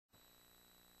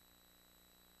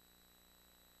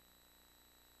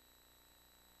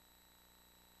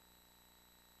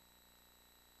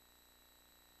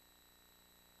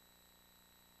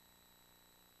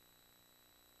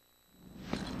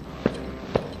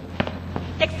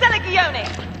Leone!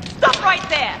 Stop right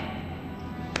there!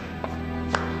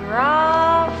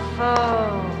 Bravo!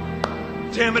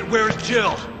 Damn it, where's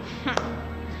Jill?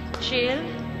 Jill?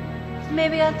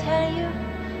 Maybe I'll tell you,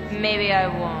 maybe I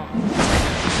won't.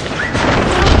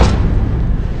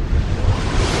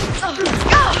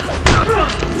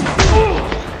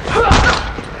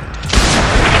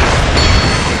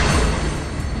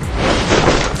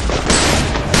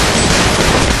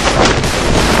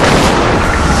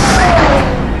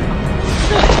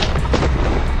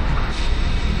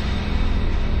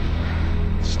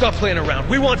 Stop playing around.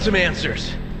 We want some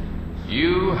answers.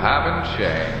 You haven't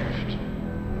changed.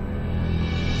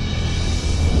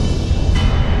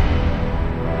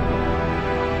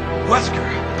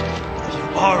 Wesker, you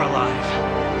are alive.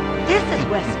 This is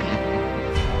Wesker.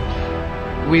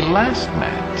 We last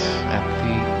met at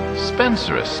the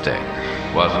Spencer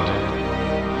estate, wasn't it?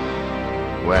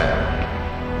 Well,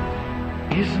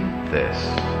 isn't this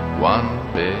one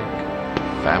big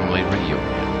family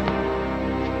reunion?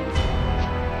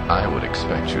 I would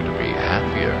expect you to be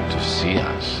happier to see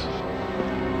us.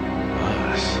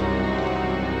 Us?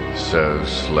 So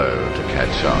slow to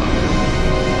catch on.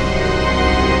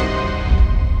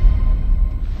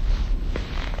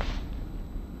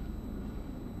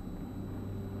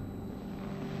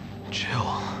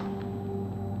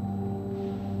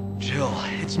 Jill,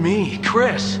 it's me,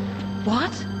 Chris.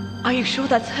 What? Are you sure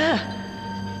that's her?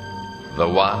 The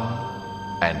one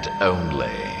and only.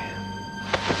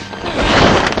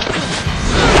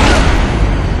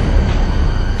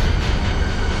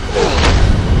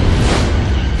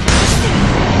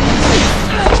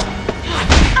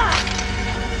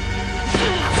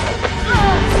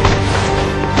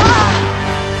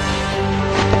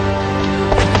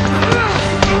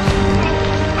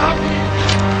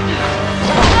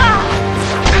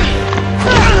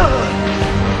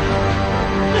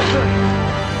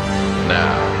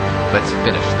 Let's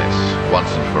finish this once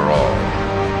and for all.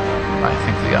 I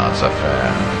think the odds are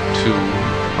fair. 2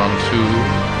 on 2.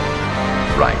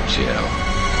 Right, Jill.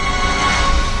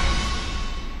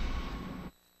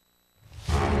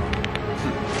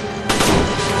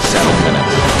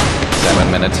 Seven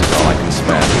minutes is all I can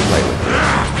spare to play with you.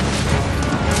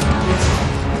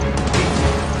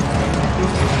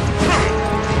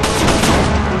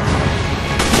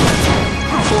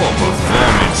 Poor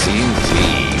performance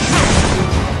indeed.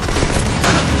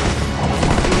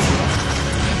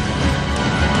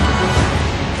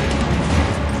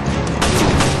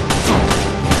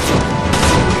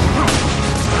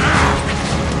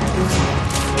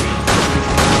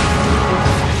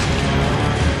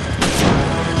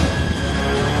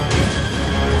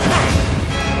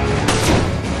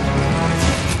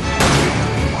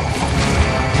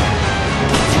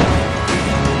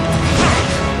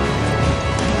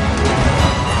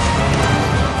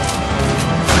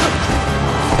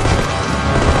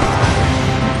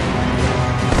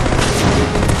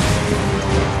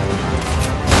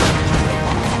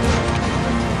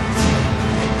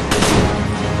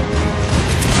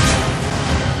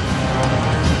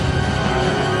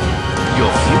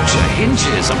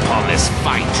 Hinges upon this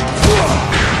fight.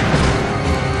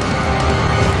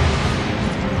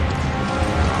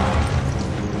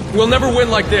 We'll never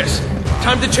win like this.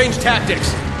 Time to change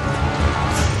tactics.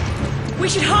 We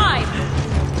should hide.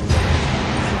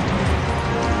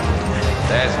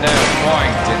 There's no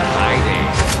point in hiding.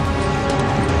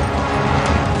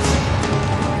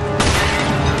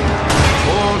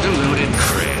 Poor deluded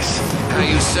Chris. How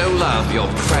you so love your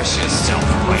precious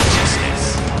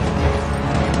self-righteousness.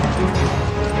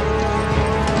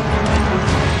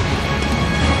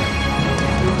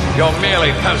 You're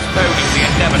merely postponing the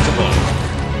inevitable.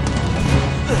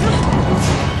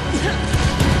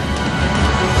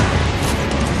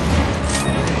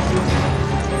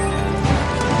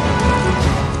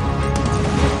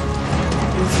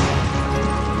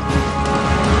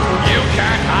 You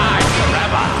can't hide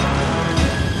forever.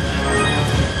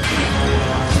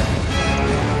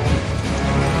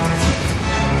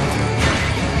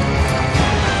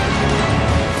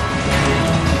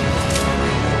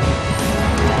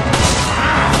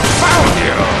 Found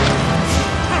you!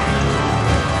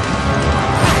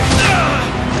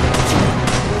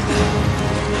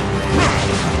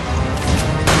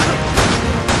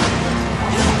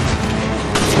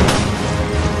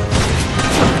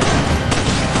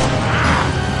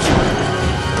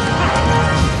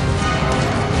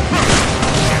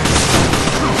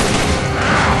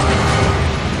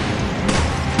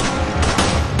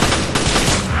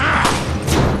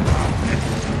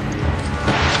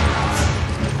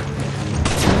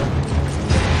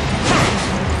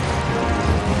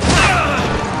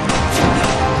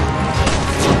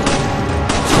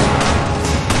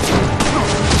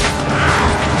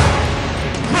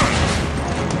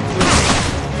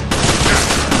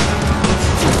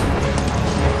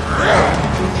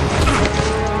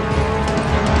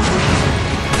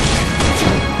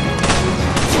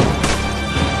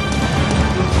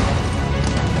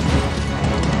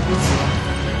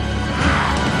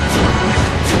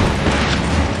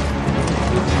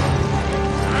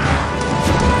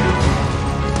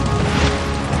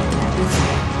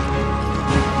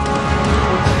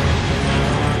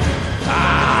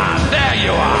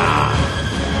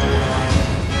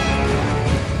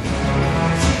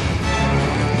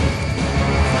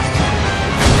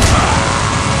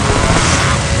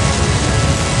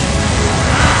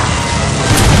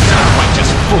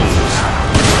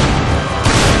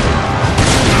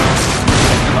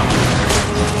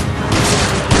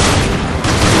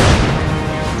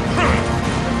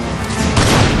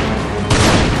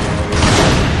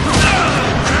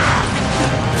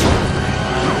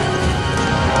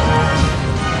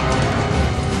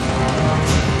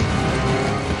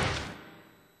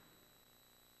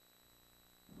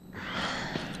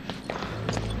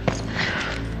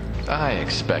 I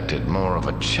expected more of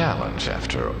a challenge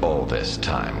after all this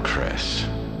time, Chris.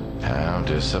 How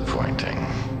disappointing.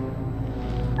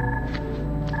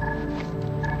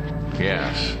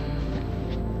 Yes.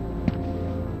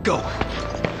 Go.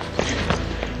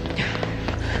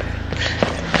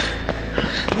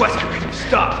 Wesker,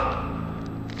 stop.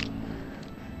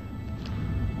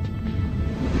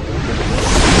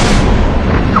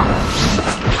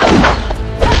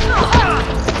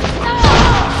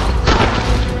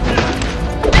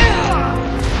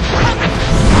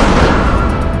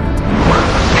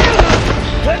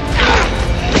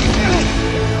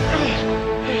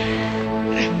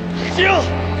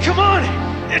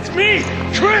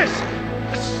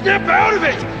 Snap out of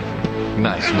it!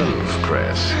 Nice move,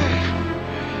 Chris.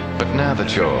 But now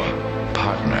that your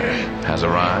partner has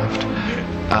arrived,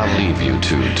 I'll leave you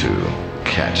two to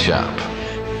catch up.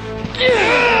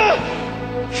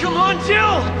 Come on,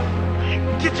 Jill!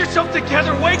 Get yourself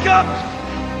together, wake up!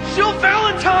 Jill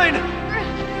Valentine!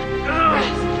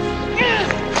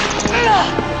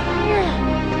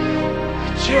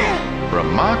 Jill!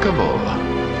 Remarkable.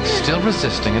 Still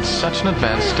resisting at such an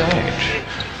advanced stage.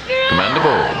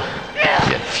 Commendable,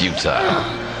 yet futile.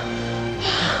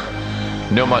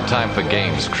 No more time for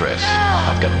games, Chris.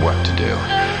 I've got work to do.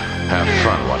 Have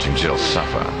fun watching Jill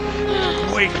suffer.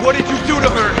 Wait, what did you do to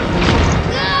her?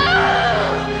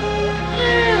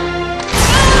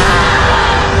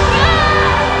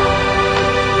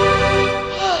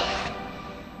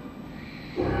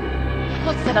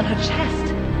 What's that on her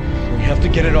chest? We have to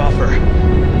get it off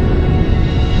her.